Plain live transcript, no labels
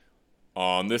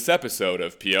On this episode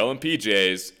of PL and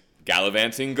PJ's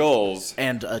Gallivanting Goals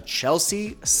and a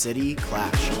Chelsea City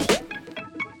clash.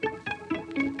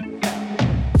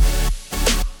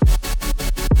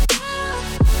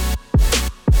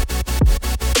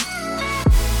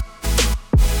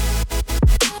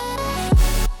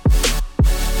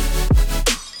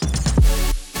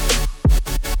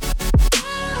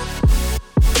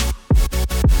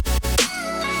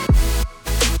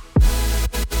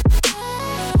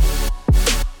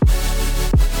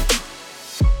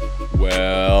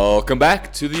 Welcome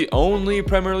back to the only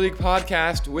Premier League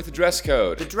podcast with a dress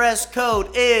code. The dress code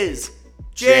is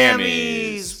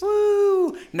Jammies.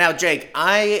 Woo! Now, Jake,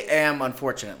 I am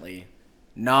unfortunately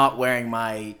not wearing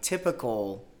my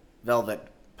typical velvet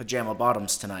pajama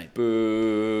bottoms tonight.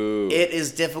 Boo. It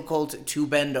is difficult to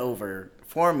bend over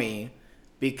for me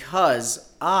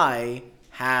because I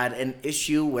had an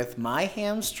issue with my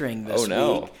hamstring this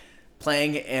week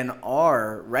playing in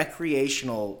our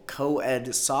recreational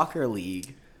co-ed soccer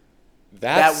league.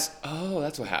 That's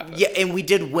what happened. Yeah, and we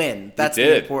did win. That's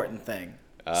the important thing.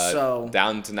 So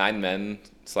down to 9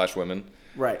 men/women.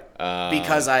 Right.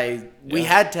 Because we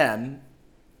had 10.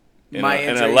 My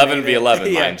injury 11 v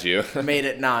 11, mind you. Made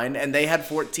it 9, and they had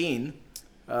 14.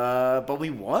 But we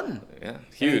won. Yeah,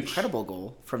 huge. An incredible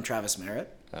goal from Travis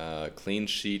Merritt. Clean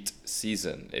sheet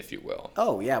season, if you will.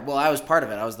 Oh, yeah. Well, I was part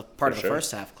of it. I was part of the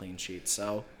first half clean sheet.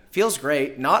 So, feels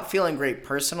great. Not feeling great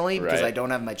personally because I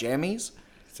don't have my jammies.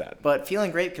 Sad. But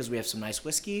feeling great because we have some nice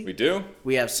whiskey. We do.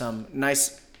 We have some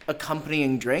nice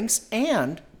accompanying drinks.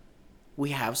 And we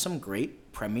have some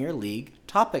great Premier League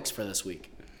topics for this week.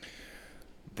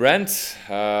 Brent,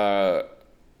 where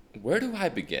do I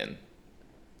begin?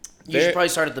 You should probably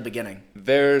start at the beginning.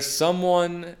 There's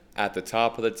someone at the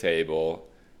top of the table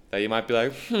that you might be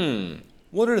like,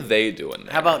 what are they doing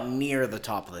there? How about near the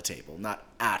top of the table, not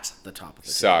at the top of the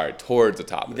table? Sorry, towards the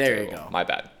top of the table. There you go. My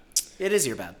bad. It is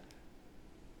your bad.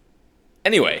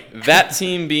 Anyway, that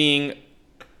team being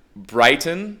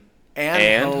Brighton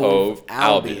and Hove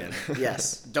Albion.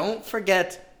 Yes. Don't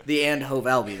forget the and Hove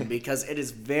Albion because it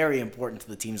is very important to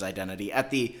the team's identity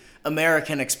at the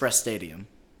American Express Stadium.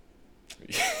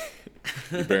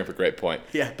 You bring up a great point.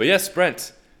 Yeah. But yes,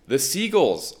 Brent, the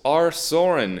Seagulls are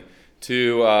soaring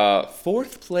to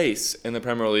fourth place in the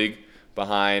Premier League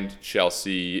behind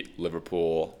Chelsea,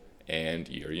 Liverpool, and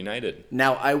United.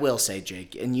 Now, I will say,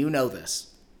 Jake, and you know this,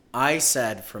 I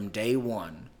said from day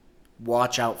one,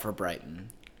 watch out for Brighton.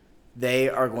 They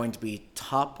are going to be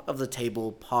top of the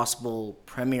table possible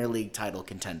Premier League title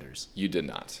contenders. You did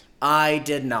not. I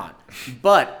did not.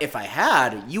 But if I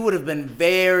had, you would have been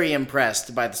very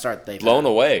impressed by the start they've Blown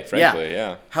away, frankly,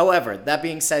 yeah. However, that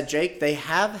being said, Jake, they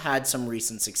have had some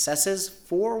recent successes.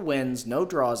 4 wins, no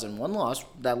draws, and 1 loss.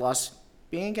 That loss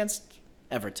being against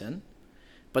Everton.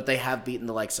 But they have beaten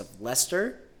the likes of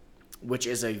Leicester, which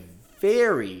is a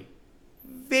very,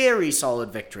 very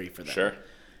solid victory for them. Sure.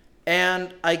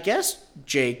 And I guess,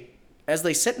 Jake, as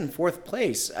they sit in 4th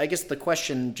place, I guess the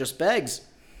question just begs,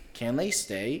 can they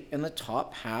stay in the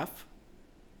top half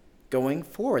going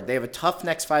forward? They have a tough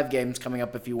next 5 games coming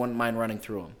up if you wouldn't mind running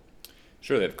through them.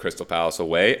 Sure, they have Crystal Palace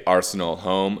away, Arsenal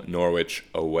home, Norwich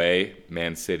away,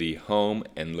 Man City home,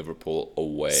 and Liverpool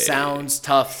away. Sounds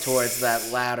tough towards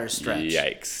that latter stretch.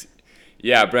 Yikes.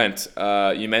 Yeah, Brent,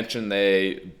 you mentioned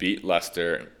they beat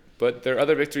Leicester, but their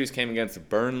other victories came against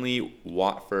Burnley,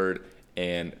 Watford,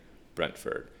 and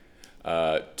Brentford.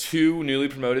 2 newly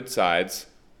promoted sides.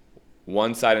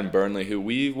 One side in Burnley, who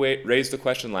we raised the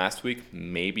question last week,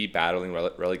 maybe battling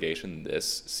relegation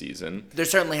this season. They're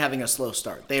certainly having a slow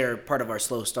start. They are part of our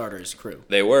slow starters crew.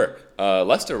 They were.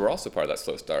 Leicester were also part of that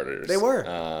slow starters. They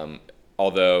were.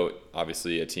 Although,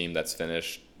 obviously, a team that's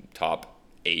finished top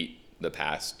 8 the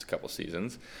past couple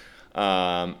seasons.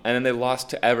 And then they lost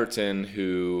to Everton,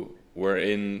 who were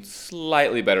in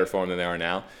slightly better form than they are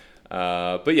now.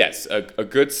 But yes, a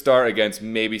good start against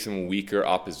maybe some weaker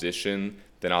opposition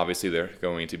than obviously they're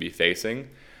going to be facing.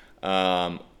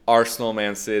 Arsenal,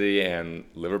 Man City, and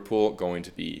Liverpool going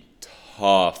to be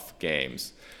tough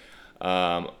games.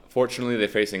 Fortunately, they're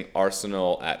facing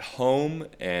Arsenal at home,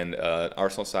 and an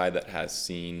Arsenal side that has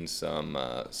seen some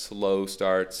slow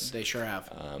starts. They sure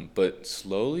have. But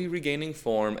slowly regaining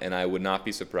form, and I would not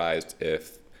be surprised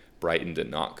if Brighton did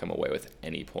not come away with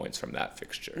any points from that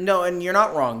fixture. No, and you're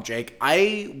not wrong, Jake.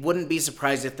 I wouldn't be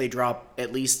surprised if they drop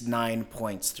at least 9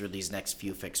 points through these next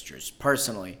few fixtures.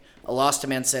 Personally, a loss to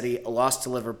Man City, a loss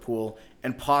to Liverpool,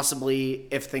 and possibly,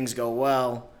 if things go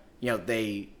well,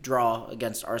 they draw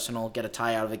against Arsenal, get a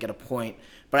tie out of it, get a point.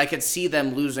 But I could see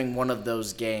them losing one of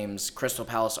those games, Crystal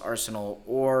Palace, Arsenal,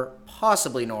 or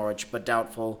possibly Norwich, but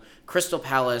doubtful. Crystal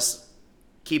Palace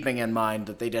keeping in mind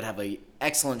that they did have an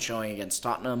excellent showing against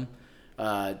Tottenham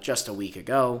just a week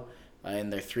ago in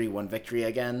their 3-1 victory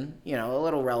again. A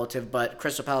little relative, but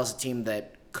Crystal Palace, a team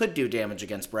that could do damage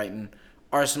against Brighton.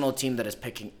 Arsenal, a team that is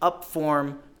picking up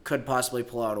form, could possibly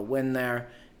pull out a win there.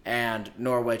 And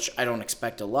Norwich, I don't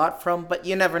expect a lot from, but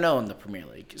you never know in the Premier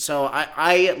League. So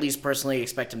I at least personally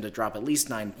expect them to drop at least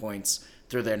 9 points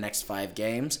through their next 5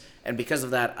 games. And because of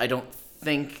that, I don't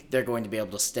think they're going to be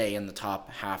able to stay in the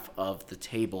top half of the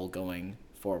table going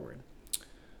forward.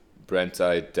 Brent,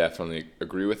 I definitely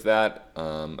agree with that.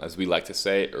 As we like to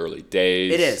say, early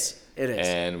days. It is.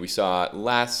 And we saw it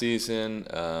last season.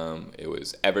 It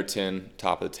was Everton,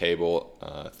 top of the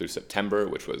table through September,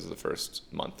 which was the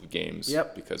first month of games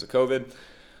because of COVID.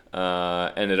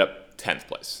 Ended up 10th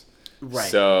place.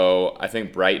 Right. So I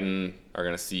think Brighton are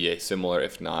going to see a similar,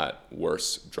 if not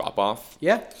worse, drop-off.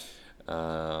 Yeah.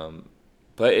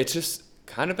 But it's just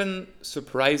kind of been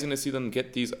surprising to see them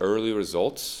get these early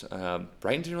results.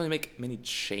 Brighton didn't really make many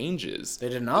changes. They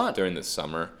did not. During the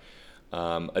summer.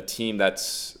 A team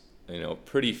that's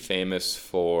pretty famous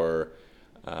for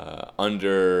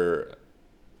under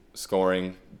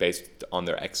scoring based on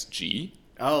their XG.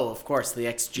 Oh, of course, the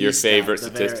XG. Your favorite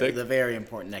statistic. The very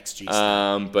important XG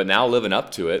stat. But now living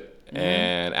up to it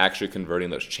and actually converting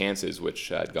those chances, which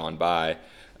had gone by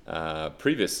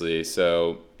previously.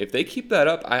 So if they keep that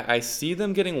up, I see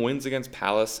them getting wins against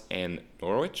Palace and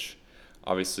Norwich.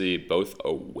 Obviously, both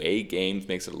away games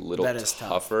makes it a little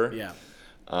tougher. Tough.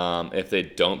 Yeah. If they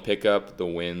don't pick up the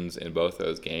wins in both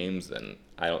those games, then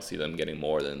I don't see them getting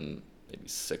more than maybe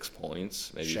 6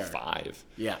 points, maybe 5.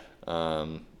 Yeah.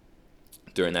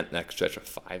 During that next stretch of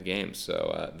 5 games.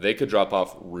 So they could drop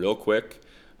off real quick.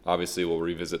 Obviously, we'll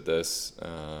revisit this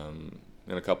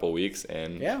in a couple of weeks,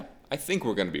 and I think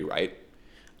we're going to be right.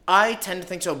 I tend to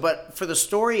think so, but for the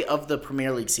story of the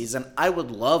Premier League season, I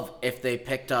would love if they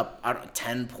picked up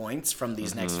 10 points from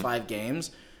these next 5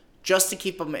 games, just to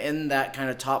keep them in that kind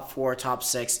of top 4, top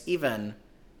 6, even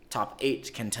top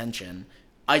 8 contention.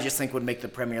 I just think would make the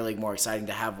Premier League more exciting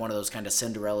to have one of those kind of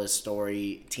Cinderella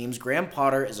story teams. Graham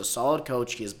Potter is a solid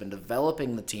coach. He has been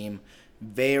developing the team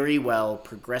very well,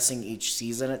 progressing each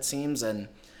season, it seems. And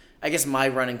I guess my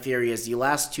running theory is the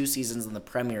last 2 seasons in the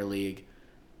Premier League,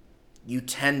 you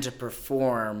tend to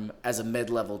perform as a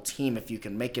mid-level team if you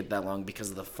can make it that long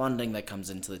because of the funding that comes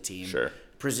into the team. Sure.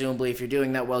 Presumably, if you're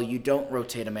doing that well, you don't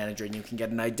rotate a manager and you can get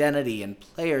an identity and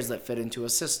players that fit into a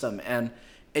system. And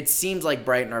it seems like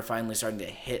Brighton are finally starting to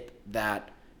hit that.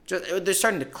 They're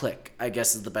starting to click, I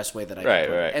guess is the best way that I can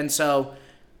put it. And so,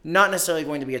 not necessarily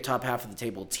going to be a top half of the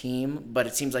table team, but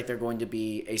it seems like they're going to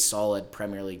be a solid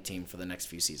Premier League team for the next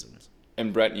few seasons.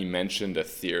 And Brett, you mentioned a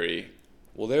theory.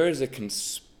 Well, there is a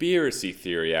conspiracy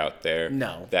theory out there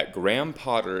that Graham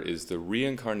Potter is the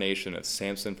reincarnation of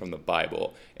Samson from the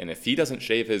Bible, and if he doesn't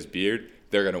shave his beard,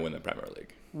 they're going to win the Premier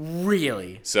League.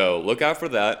 Really? So look out for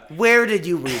that. Where did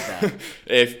you read that?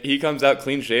 If he comes out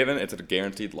clean shaven, it's a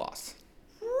guaranteed loss.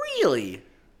 Really?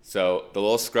 So the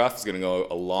little scruff is going to go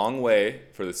a long way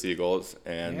for the Seagulls,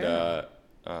 and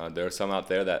there are some out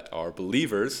there that are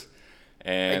believers.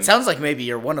 And it sounds like maybe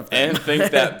you're one of them. And think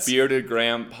that bearded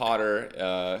Graham Potter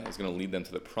is going to lead them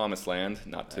to the promised land,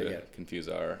 not to confuse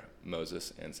our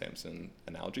Moses and Samson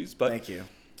analogies. But thank you.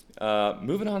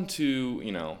 Moving on to,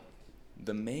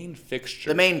 the main fixture.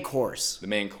 The main course. The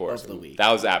main course. Of the week.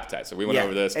 That was the appetizer. We went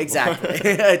over this before.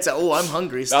 Exactly. I'm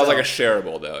hungry still. That was like a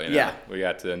shareable, though. Yeah. We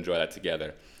got to enjoy that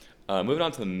together. Moving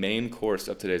on to the main course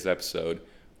of today's episode,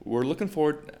 we're looking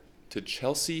forward to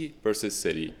Chelsea versus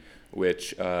City,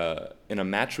 which in a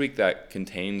match week that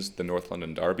contains the North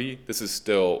London Derby, this is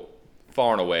still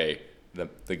far and away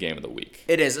the game of the week.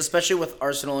 It is, especially with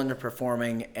Arsenal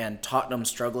underperforming and Tottenham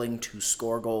struggling to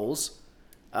score goals.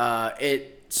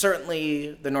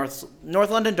 Certainly, the North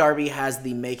London Derby has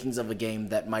the makings of a game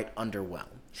that might underwhelm.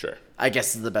 Sure. I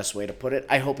guess is the best way to put it.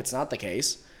 I hope it's not the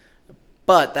case.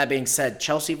 But that being said,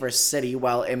 Chelsea versus City,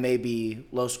 while it may be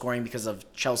low scoring because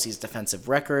of Chelsea's defensive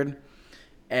record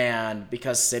and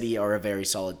because City are a very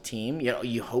solid team,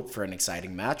 you hope for an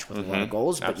exciting match with a lot of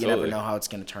goals, but you never know how it's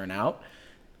going to turn out.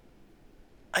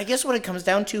 I guess what it comes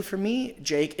down to for me,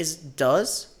 Jake, is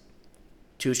does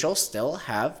Tuchel still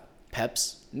have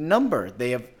Pep's number?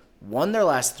 They have won their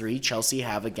last 3, Chelsea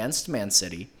have against Man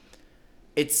City.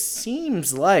 It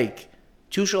seems like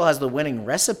Tuchel has the winning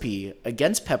recipe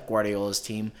against Pep Guardiola's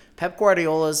team. Pep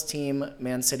Guardiola's team,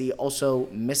 Man City, also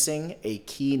missing a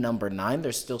key number 9.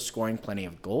 They're still scoring plenty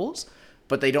of goals,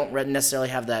 but they don't necessarily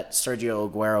have that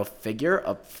Sergio Aguero figure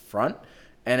up front,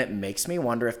 and it makes me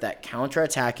wonder if that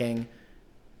counter-attacking,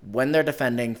 when they're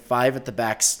defending 5 at the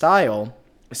back style,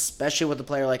 especially with a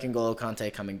player like N'Golo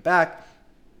Kante coming back,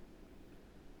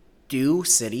 do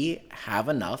City have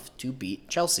enough to beat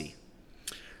Chelsea?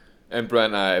 And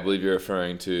Brent, I believe you're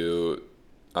referring to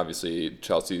obviously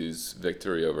Chelsea's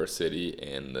victory over City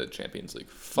in the Champions League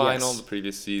final Yes. the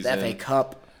previous The season. FA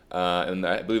Cup. And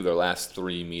I believe their last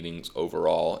 3 meetings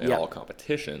overall in Yep. all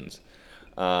competitions.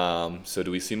 So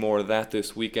do we see more of that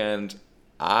this weekend?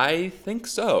 I think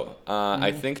so.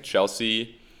 I think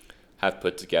Chelsea have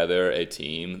put together a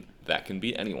team that can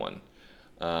beat anyone.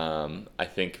 I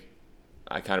think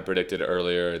I kind of predicted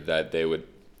earlier that they would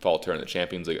falter in the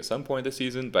Champions League at some point this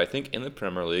season, but I think in the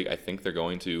Premier League, I think they're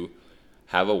going to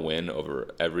have a win over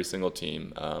every single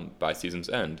team by season's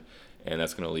end, and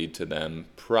that's going to lead to them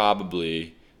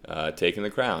probably taking the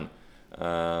crown.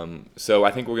 So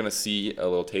I think we're going to see a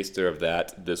little taster of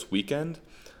that this weekend.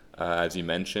 As you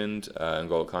mentioned,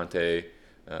 N'Golo Kante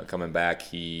coming back,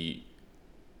 he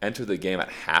entered the game at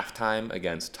halftime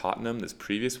against Tottenham this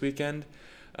previous weekend.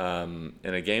 In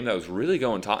a game that was really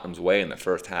going Tottenham's way in the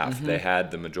first half. They had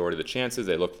the majority of the chances.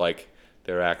 They looked like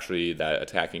they were actually that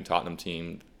attacking Tottenham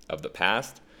team of the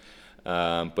past.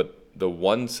 But the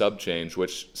one sub change,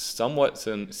 which somewhat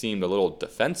seemed a little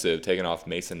defensive, taking off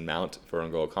Mason Mount for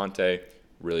N'Golo Kante,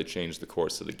 really changed the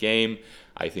course of the game.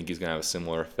 I think he's going to have a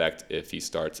similar effect if he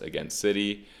starts against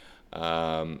City.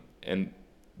 And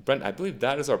Brent, I believe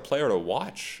that is our player to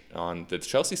watch on the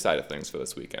Chelsea side of things for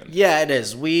this weekend. Yeah, it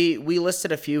is. We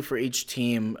listed a few for each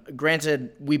team.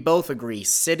 Granted, we both agree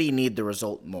City need the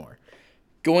result more.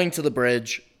 Going to the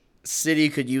Bridge, City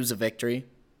could use a victory.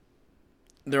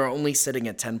 They're only sitting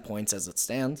at 10 points as it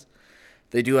stands.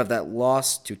 They do have that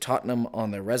loss to Tottenham on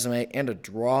their resume and a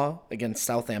draw against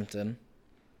Southampton.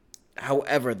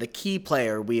 However, the key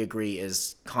player, we agree,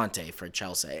 is Conte for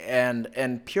Chelsea.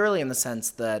 And purely in the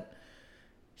sense that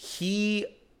he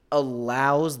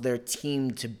allows their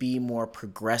team to be more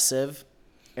progressive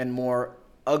and more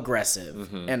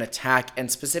aggressive in attack, and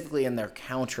specifically in their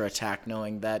counterattack,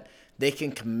 knowing that they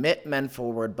can commit men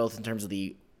forward, both in terms of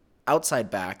the outside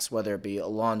backs, whether it be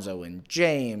Alonso and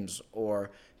James,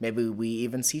 or maybe we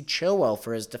even see Chilwell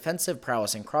for his defensive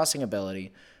prowess and crossing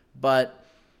ability. But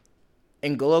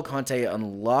N'Golo Kante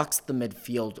unlocks the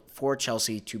midfield for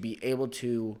Chelsea to be able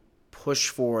to push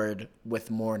forward with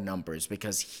more numbers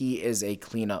because he is a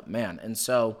cleanup man. And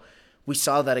so we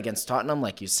saw that against Tottenham,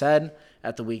 like you said,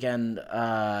 at the weekend. It's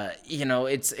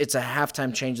a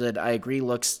halftime change that I agree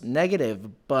looks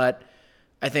negative, but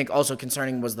I think also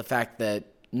concerning was the fact that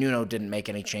Nuno didn't make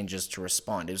any changes to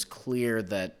respond. It was clear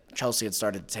that Chelsea had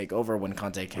started to take over when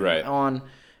Conte came on,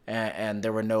 and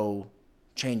there were no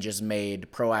changes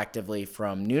made proactively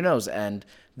from Nuno's end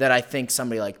that I think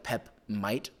somebody like Pep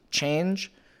might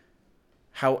change.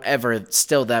 However,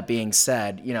 still that being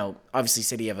said, obviously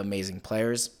City have amazing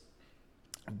players,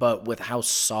 but with how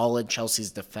solid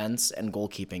Chelsea's defense and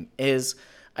goalkeeping is,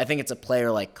 I think it's a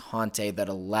player like Conte that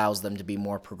allows them to be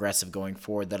more progressive going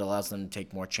forward, that allows them to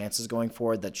take more chances going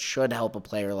forward, that should help a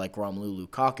player like Romelu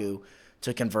Lukaku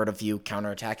to convert a few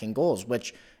counterattacking goals,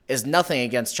 which is nothing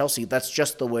against Chelsea. That's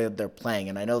just the way that they're playing.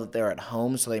 And I know that they're at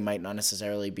home, so they might not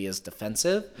necessarily be as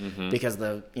defensive because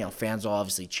the fans will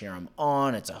obviously cheer them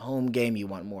on. It's a home game. You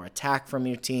want more attack from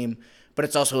your team. But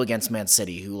it's also against Man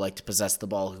City, who like to possess the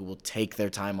ball, who will take their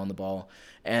time on the ball.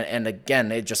 And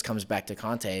again, it just comes back to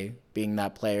Conte being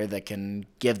that player that can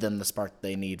give them the spark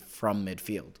they need from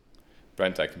midfield.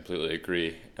 Brent, I completely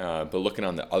agree. But looking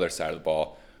on the other side of the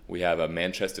ball, we have a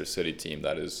Manchester City team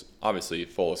that is obviously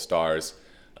full of stars,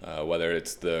 whether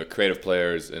it's the creative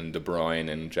players in De Bruyne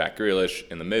and Jack Grealish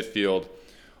in the midfield,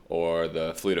 or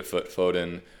the fleet of foot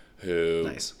Foden, who...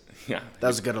 Nice. Yeah, that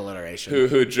was a good alliteration.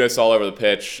 Who just all over the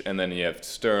pitch, and then you have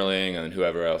Sterling, and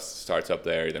whoever else starts up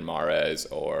there, either Mahrez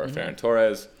or Ferran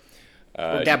Torres.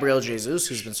 Or Gabriel Jesus,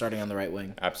 who's been starting on the right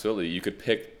wing. Absolutely. You could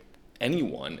pick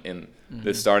anyone in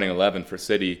this starting 11 for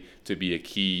City to be a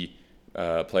key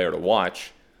player to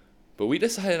watch, but we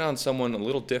decided on someone a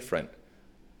little different.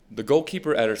 The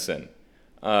goalkeeper Ederson.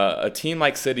 A team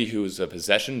like City, who's a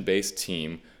possession-based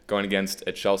team, going against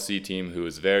a Chelsea team who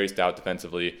is very stout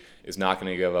defensively, is not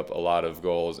going to give up a lot of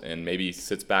goals, and maybe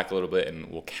sits back a little bit and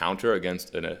will counter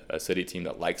against a City team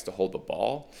that likes to hold the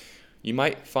ball. You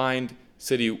might find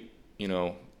City,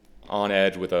 on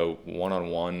edge with a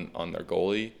one-on-one on their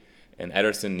goalie, and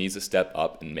Ederson needs to step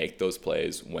up and make those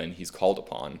plays when he's called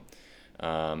upon.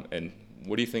 And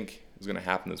what do you think is going to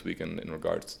happen this weekend in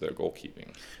regards to their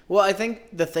goalkeeping? Well, I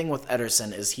think the thing with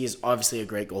Ederson is he's obviously a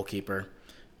great goalkeeper.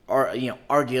 Or,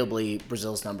 arguably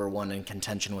Brazil's number one in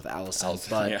contention with Alisson.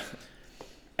 But yeah.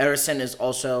 Ederson is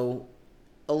also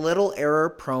a little error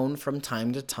prone from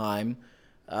time to time,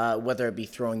 whether it be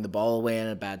throwing the ball away in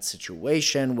a bad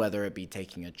situation, whether it be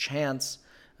taking a chance.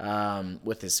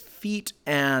 with his feet.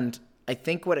 And I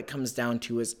think what it comes down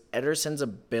to is Ederson's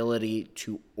ability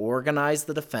to organize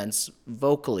the defense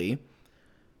vocally,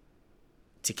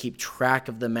 to keep track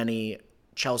of the many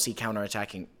Chelsea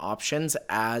counterattacking options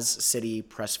as City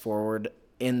press forward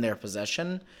in their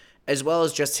possession, as well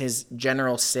as just his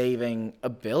general saving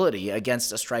ability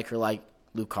against a striker like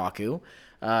Lukaku,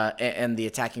 and the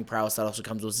attacking prowess that also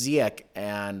comes with Ziyech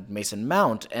and Mason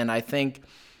Mount. And I think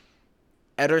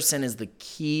Ederson is the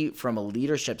key from a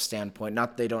leadership standpoint. Not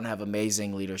that they don't have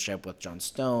amazing leadership with John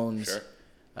Stones,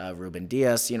 Sure. Ruben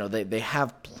Diaz. They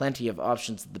have plenty of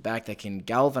options at the back that can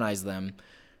galvanize them.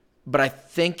 But I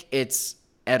think it's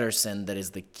Ederson that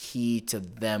is the key to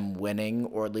them winning,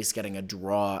 or at least getting a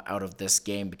draw out of this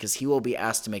game, because he will be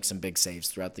asked to make some big saves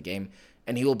throughout the game,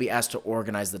 and he will be asked to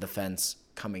organize the defense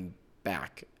coming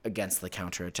back against the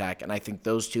counterattack. And I think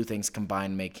those two things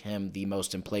combined make him the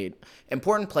most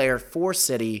important player for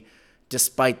City,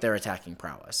 despite their attacking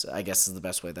prowess, I guess is the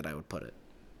best way that I would put it.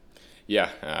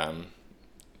 Yeah,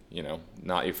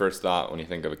 not your first thought when you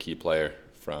think of a key player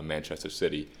from Manchester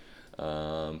City.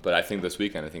 But I think this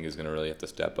weekend, he's going to really have to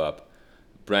step up.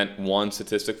 Brent, one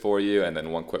statistic for you, and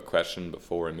then one quick question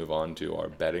before we move on to our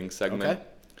betting segment.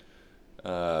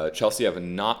 Okay. Chelsea have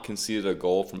not conceded a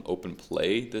goal from open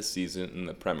play this season in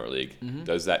the Premier League. Mm-hmm.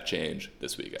 Does that change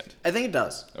this weekend? I think it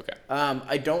does. Okay.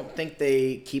 I don't think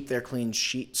they keep their clean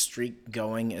sheet streak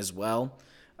going as well.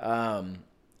 I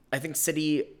think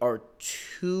City are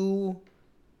too...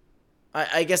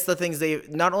 I guess the things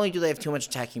not only do they have too much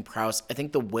attacking prowess, I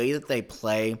think the way that they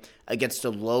play against a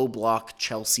low block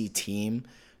Chelsea team,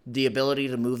 the ability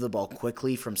to move the ball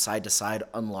quickly from side to side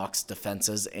unlocks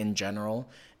defenses in general.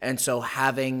 And so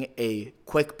having a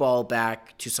quick ball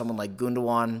back to someone like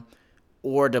Gundogan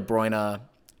or De Bruyne,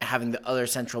 having the other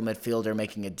central midfielder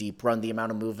making a deep run, the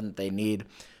amount of movement they need.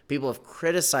 People have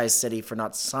criticized City for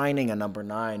not signing a number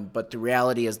 9, but the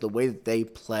reality is the way that they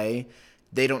play,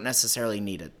 they don't necessarily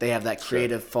need it. They have that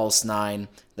creative false 9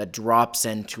 that drops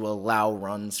in to allow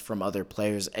runs from other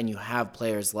players, and you have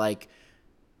players like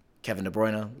Kevin De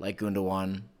Bruyne, like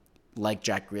Gundogan, like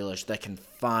Jack Grealish that can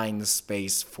find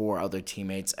space for other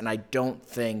teammates. And I don't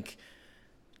think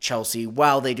Chelsea,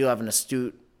 while they do have an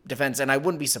astute defense, and I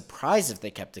wouldn't be surprised if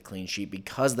they kept a clean sheet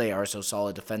because they are so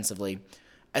solid defensively,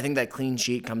 I think that clean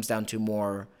sheet comes down to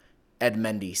more Ed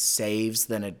Mendy saves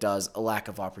than it does a lack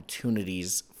of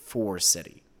opportunities for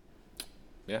City.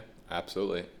 Yeah,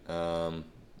 absolutely. But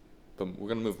we're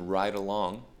going to move right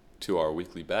along to our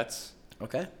weekly bets.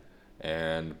 Okay.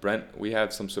 And Brent, we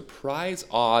have some surprise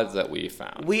odds that we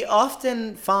found. We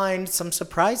often find some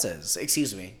surprises.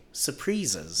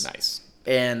 Nice.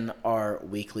 In our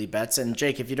weekly bets. And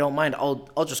Jake, if you don't mind,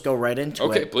 I'll just go right into it.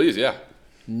 Okay, please, yeah.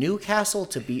 Newcastle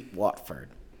to beat Watford,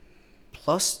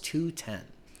 plus 210.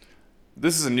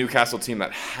 This is a Newcastle team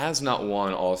that has not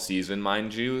won all season,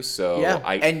 mind you. So yeah,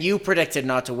 and you predicted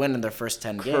not to win in their first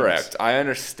 10 games. Correct. I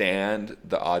understand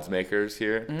the odds makers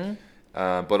here.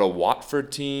 Mm-hmm. But a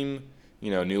Watford team,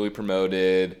 newly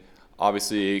promoted,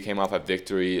 obviously came off a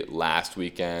victory last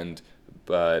weekend,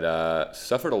 but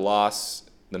suffered a loss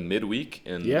the midweek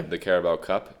in the Carabao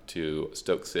Cup to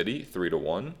Stoke City,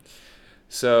 3-1.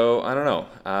 So, I don't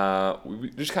know.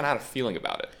 We just kind of had a feeling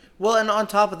about it. Well, and on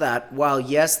top of that, while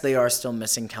yes, they are still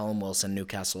missing Callum Wilson,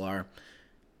 Newcastle are,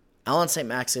 Alan St.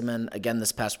 Maximin, again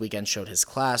this past weekend, showed his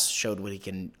class, showed what he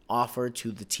can offer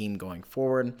to the team going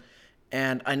forward.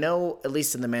 And I know, at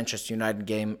least in the Manchester United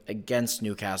game against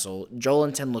Newcastle,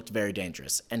 Joelinton looked very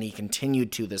dangerous, and he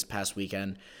continued to this past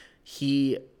weekend.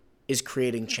 He is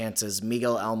creating chances.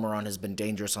 Miguel Almiron has been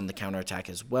dangerous on the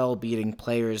counterattack as well, beating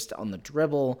players on the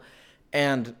dribble.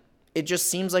 And it just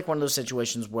seems like one of those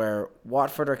situations where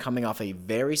Watford are coming off a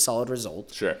very solid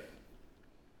result. Sure.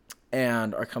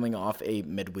 And are coming off a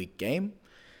midweek game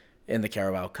in the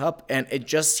Carabao Cup. And it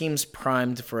just seems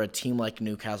primed for a team like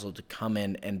Newcastle to come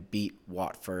in and beat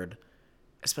Watford,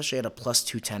 especially at a plus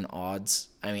 210 odds.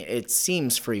 I mean, it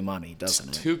seems free money, doesn't it?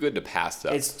 It's too good to pass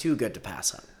up. It's too good to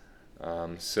pass up.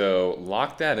 So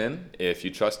lock that in. If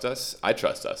you trust us, I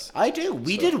trust us. I do.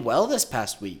 We did well this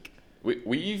past week.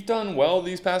 We've done well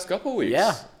these past couple weeks.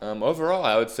 Yeah. Overall,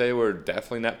 I would say we're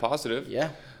definitely net positive. Yeah.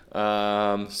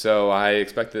 So I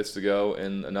expect this to go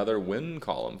in another win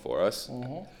column for us.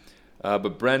 Mm-hmm.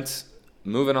 But Brent,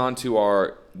 moving on to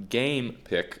our game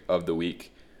pick of the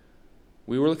week,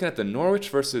 we were looking at the Norwich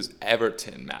versus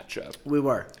Everton matchup. We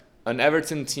were. An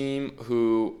Everton team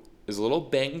who is a little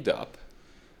banged up.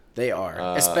 They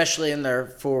are, especially in their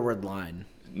forward line.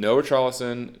 No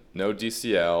Richarlison, no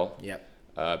DCL. Yep.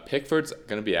 Pickford's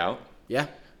going to be out. Yeah.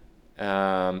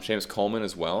 James Coleman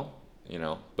as well,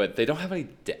 but they don't have any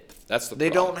depth. That's the They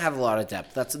problem. don't have a lot of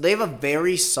depth. They have a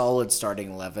very solid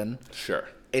starting 11. Sure.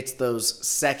 It's those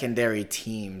secondary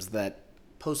teams that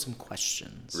pose some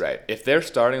questions. Right. If their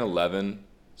starting 11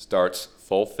 starts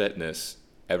full fitness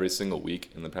every single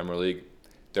week in the Premier League,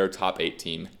 they're a top 8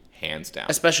 team, hands down.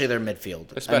 Especially their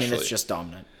midfield. I Especially. mean, it's just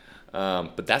dominant.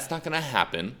 But that's not going to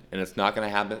happen, and it's not going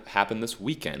to happen this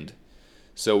weekend.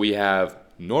 So we have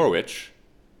Norwich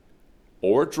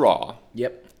or draw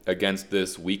Yep. against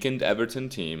this weakened Everton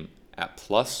team at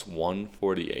plus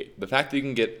 148. The fact that you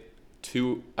can get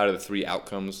 2 out of the 3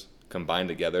 outcomes combined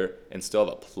together and still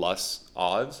have a plus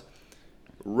odds,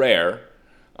 rare,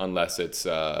 unless it's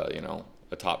a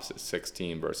top 6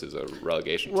 team versus a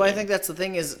relegation Well, team. I think that's the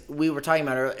thing is we were talking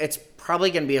about earlier. It's probably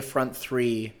going to be a front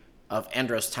 3 of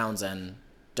Andros Townsend,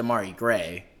 Damari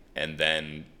Gray. And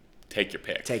then take your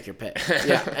pick. Take your pick.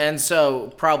 Yeah, and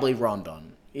so probably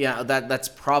Rondon. Yeah, that's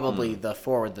probably the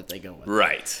forward that they go with.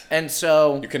 Right. And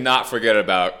so You cannot forget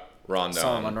about Rondon.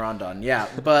 Solomon Rondon, yeah.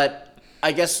 But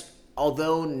I guess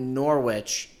although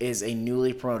Norwich is a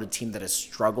newly promoted team that has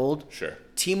struggled, Sure.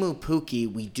 Timu Pukki,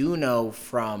 we do know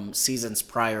from seasons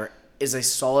prior, is a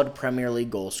solid Premier League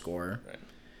goal scorer. Right.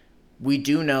 We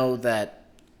do know that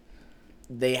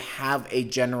they have a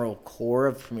general core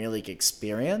of Premier League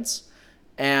experience.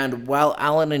 And while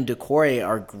Allen and Decore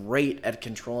are great at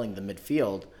controlling the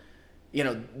midfield,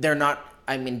 they're not.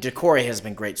 I mean, Decore has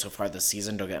been great so far this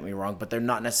season, don't get me wrong, but they're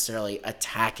not necessarily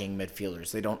attacking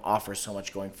midfielders. They don't offer so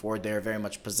much going forward. They're very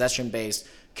much possession-based,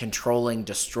 controlling,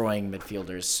 destroying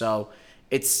midfielders. So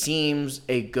it seems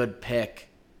a good pick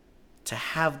to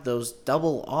have those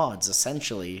double odds,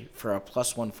 essentially, for a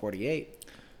plus 148.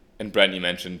 And Brent, you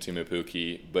mentioned Timu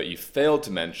Pukki, but you failed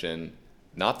to mention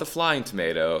not the flying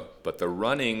tomato, but the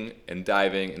running and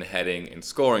diving and heading and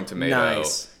scoring tomato.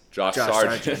 Nice. Josh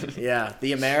Sargent. Yeah,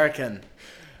 the American.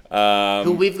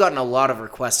 Who we've gotten a lot of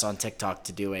requests on TikTok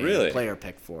to do a Really? player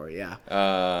pick for, yeah.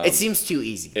 It seems too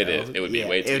easy. It though. is. It would be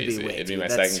way too easy. It'd be my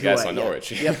that's second who guess I- on yeah.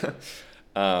 Norwich.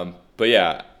 Yep. But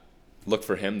yeah, look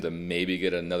for him to maybe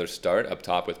get another start up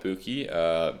top with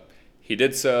Pukki. He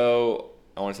did so,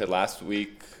 I want to say last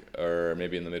week or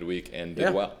maybe in the midweek, and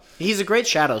did well. He's a great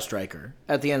shadow striker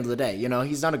at the end of the day.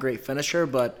 He's not a great finisher,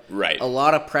 but Right. a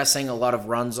lot of pressing, a lot of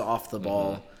runs off the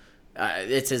ball.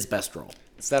 It's his best role.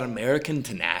 It's that American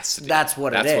tenacity. That's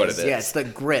what it is. What it is. Yeah, it's the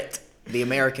grit, the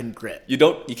American grit. You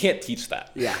can't teach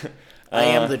that. Yeah. I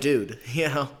am the dude,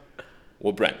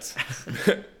 Well, Brent,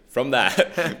 from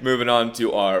that, moving on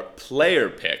to our player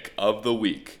pick of the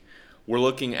week. We're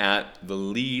looking at the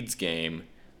Leeds game.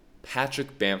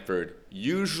 Patrick Bamford,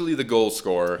 usually the goal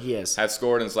scorer, He is. has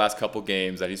scored in his last couple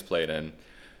games that he's played in.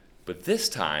 But this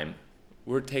time,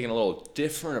 we're taking a little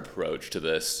different approach to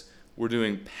this. We're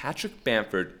doing Patrick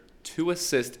Bamford 2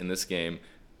 assists in this game,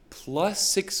 plus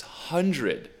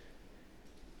 600.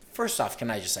 First off,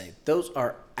 can I just say, those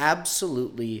are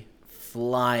absolutely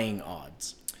flying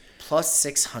odds. Plus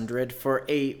 600 for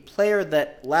a player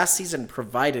that last season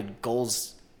provided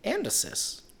goals and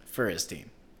assists for his team.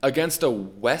 Against a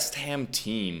West Ham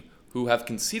team who have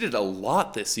conceded a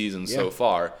lot this season so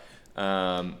far,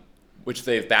 which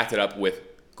they've backed it up with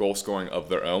goal scoring of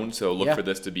their own. So look for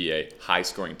this to be a high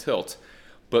scoring tilt.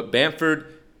 But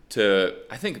Bamford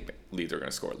I think Leeds are going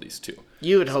to score at least 2.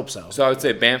 You would hope so. So I would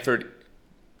say Bamford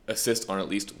assist on at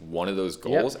least one of those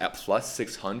goals at plus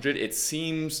 600. It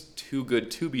seems too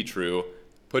good to be true.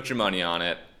 Put your money on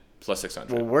it. Plus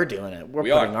 600. Well, we're doing it. We're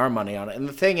We putting are. our money on it. And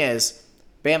the thing is,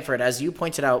 Bamford, as you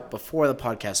pointed out before the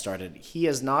podcast started, he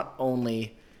is not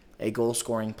only a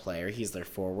goal-scoring player, he's their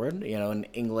forward, an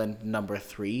England number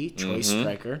 3 choice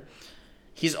striker.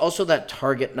 He's also that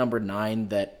target number 9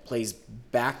 that plays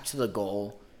back to the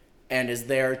goal and is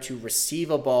there to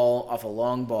receive a ball off a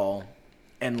long ball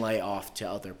and lay off to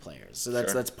other players. So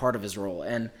that's part of his role.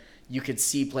 And you could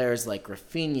see players like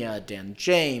Rafinha, Dan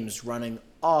James running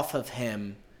off of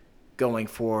him going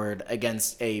forward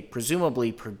against a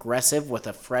presumably progressive with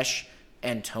a fresh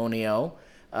Antonio,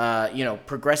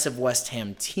 progressive West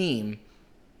Ham team.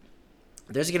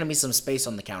 There's going to be some space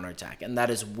on the counterattack, and that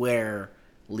is where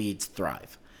Leeds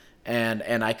thrive.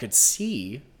 And I could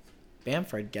see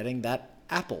Bamford getting that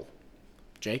apple.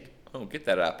 Jake? Oh, get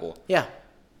that apple. Yeah.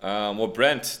 Well,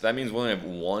 Brent, that means we only have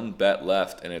one bet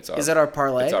left, and it's our. Is that our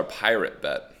parlay? It's our pirate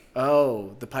bet.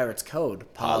 Oh, the Pirates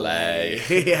code. Parlay.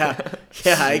 Yeah,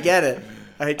 I get it.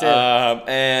 I do.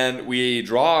 And we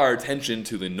draw our attention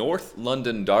to the North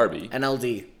London Derby,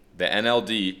 NLD. the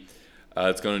NLD.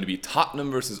 It's going to be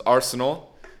Tottenham versus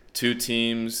Arsenal, 2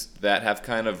 teams that have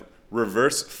kind of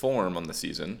reverse form on the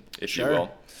season, if you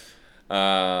will.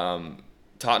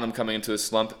 Tottenham coming into a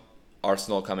slump,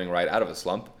 Arsenal coming right out of a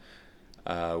slump.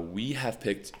 We have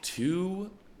picked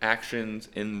 2 actions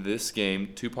in this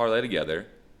game to parlay together.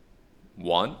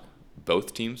 1,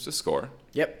 both teams to score.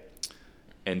 Yep.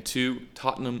 And 2,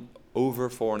 Tottenham over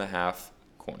 4.5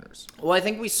 corners. Well, I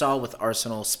think we saw with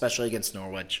Arsenal, especially against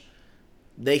Norwich,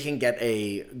 they can get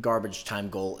a garbage time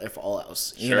goal if all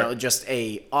else. You Sure. know, just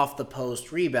a off the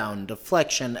post rebound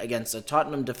deflection against a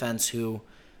Tottenham defense who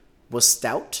was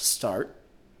stout to start,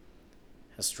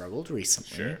 has struggled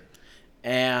recently. Sure.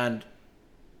 And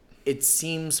it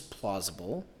seems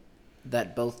plausible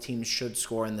that both teams should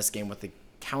score in this game with the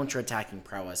counter-attacking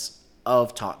prowess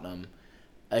of Tottenham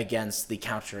against the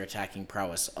counter-attacking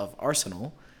prowess of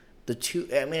Arsenal. The two,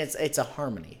 I mean, it's a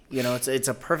harmony. You know, it's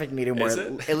a perfect medium where Is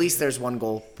it? at least there's one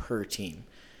goal per team.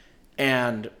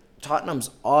 And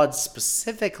Tottenham's odds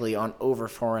specifically on over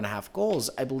 4.5 goals,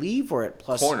 I believe, were at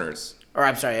plus Corners. Or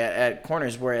I'm sorry, at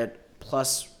corners we're at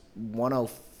plus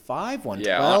 105, 112.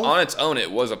 Yeah, on its own,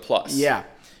 it was a plus. Yeah.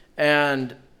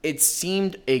 And it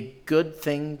seemed a good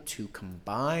thing to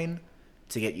combine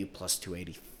to get you plus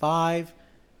 285.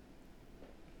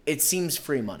 It seems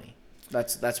free money.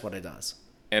 That's what it does.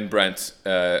 And Brent,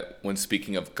 when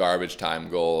speaking of garbage time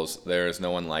goals, there is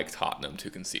no one like Tottenham to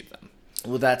concede them.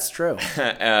 Well, that's true.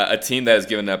 A team that has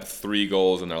given up 3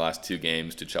 goals in their last 2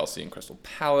 games to Chelsea and Crystal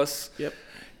Palace. Yep.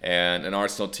 And an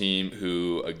Arsenal team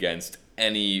who, against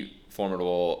any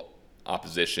formidable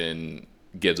opposition,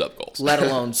 gives up goals. Let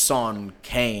alone Son,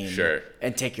 Kane, Sure.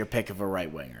 and take your pick of a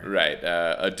right winger. Right.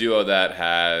 A duo that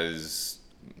has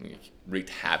wreaked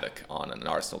havoc on an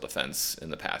Arsenal defense in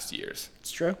the past years.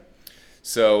 It's true.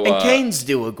 So And Kane's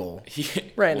due a goal.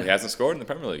 Right he now. hasn't scored in the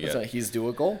Premier League yet. So he's due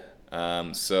a goal.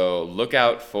 So look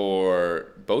out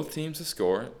for both teams to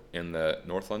score in the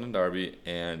North London derby,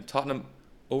 and Tottenham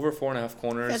over 4.5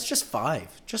 corners. That's just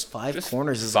 5. Just 5 Just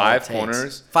corners is 5 all it takes.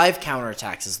 corners. 5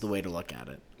 counterattacks is the way to look at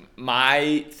it.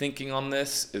 My thinking on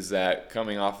this is that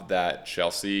coming off of that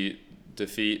Chelsea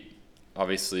defeat,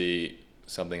 obviously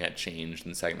something had changed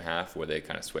in the second half where they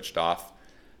kind of switched off.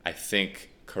 I think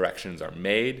corrections are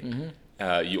made.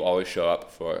 Mm-hmm. You always show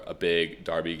up for a big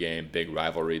derby game, big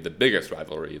rivalry, the biggest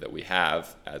rivalry that we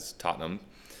have as Tottenham.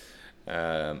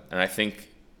 And I think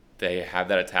they have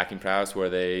that attacking prowess where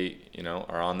they,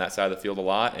 are on that side of the field a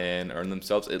lot and earn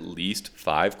themselves at least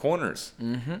 5 corners.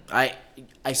 Mm-hmm.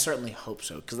 I certainly hope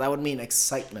so, because that would mean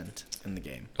excitement in the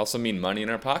game. Also mean money in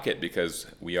our pocket because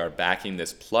we are backing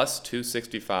this plus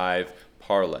 265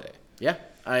 parlay. Yeah,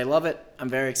 I love it. I'm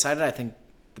very excited. I think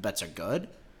the bets are good.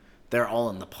 They're all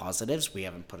in the positives. We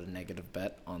haven't put a negative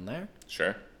bet on there,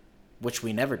 Sure. which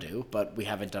we never do, but we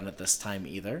haven't done it this time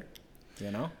either.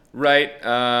 Right.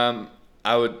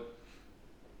 I would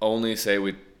only say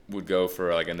we would go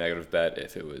for like a negative bet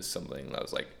if it was something that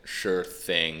was like sure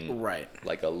thing. Right.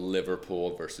 Like a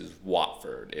Liverpool versus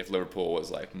Watford. If Liverpool was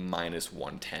like minus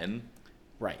 110,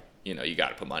 Right. you got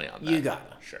to put money on that. You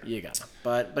gotta. Sure. You gotta.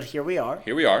 But here we are.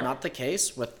 Here we are. Not the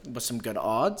case with some good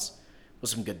odds, with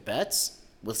some good bets,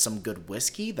 with some good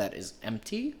whiskey that is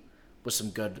empty, with some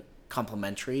good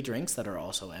complimentary drinks that are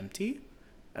also empty,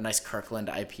 a nice Kirkland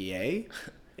IPA,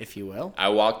 if you will. I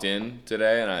walked in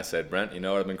today and I said, Brent, you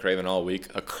know what I've been craving all week?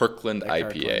 A Kirkland A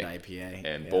IPA. Kirkland IPA.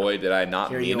 And yeah. boy, did I not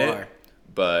Here mean you it. are.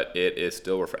 But it is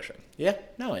still refreshing. Yeah,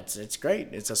 no, it's great.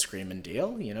 It's a screaming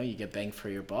deal. You get bang for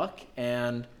your buck.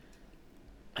 And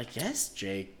I guess,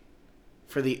 Jake,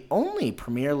 for the only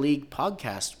Premier League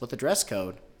podcast with a dress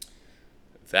code,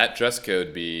 That dress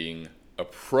code being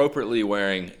appropriately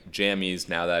wearing jammies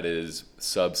now that it is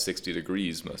sub 60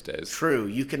 degrees most days. true,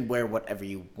 you can wear whatever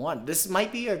you want. This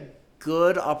might be a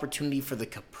good opportunity for the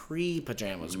capri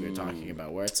pajamas we were talking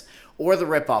about, or the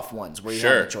rip-off ones where you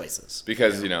have the choices.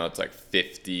 Because, it's like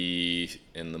 50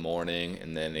 in the morning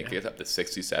and then it gets up to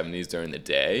 60, 70s during the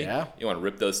day. Yeah. You want to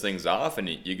rip those things off and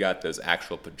you got those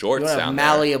actual You pajorts want to have down there.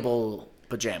 malleable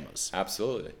pajamas.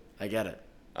 Absolutely. I get it.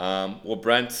 Well,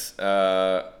 Brent,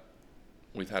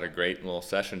 we've had a great little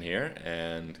session here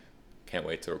and can't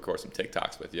wait to record some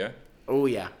TikToks with you. Oh,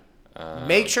 yeah.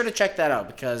 Make sure to check that out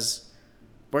because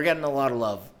we're getting a lot of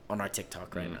love on our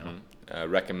TikTok right now.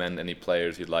 Recommend any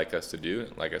players you'd like us to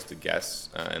guess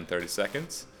in 30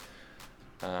 seconds.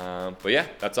 But yeah,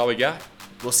 that's all we got.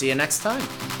 We'll see you next time.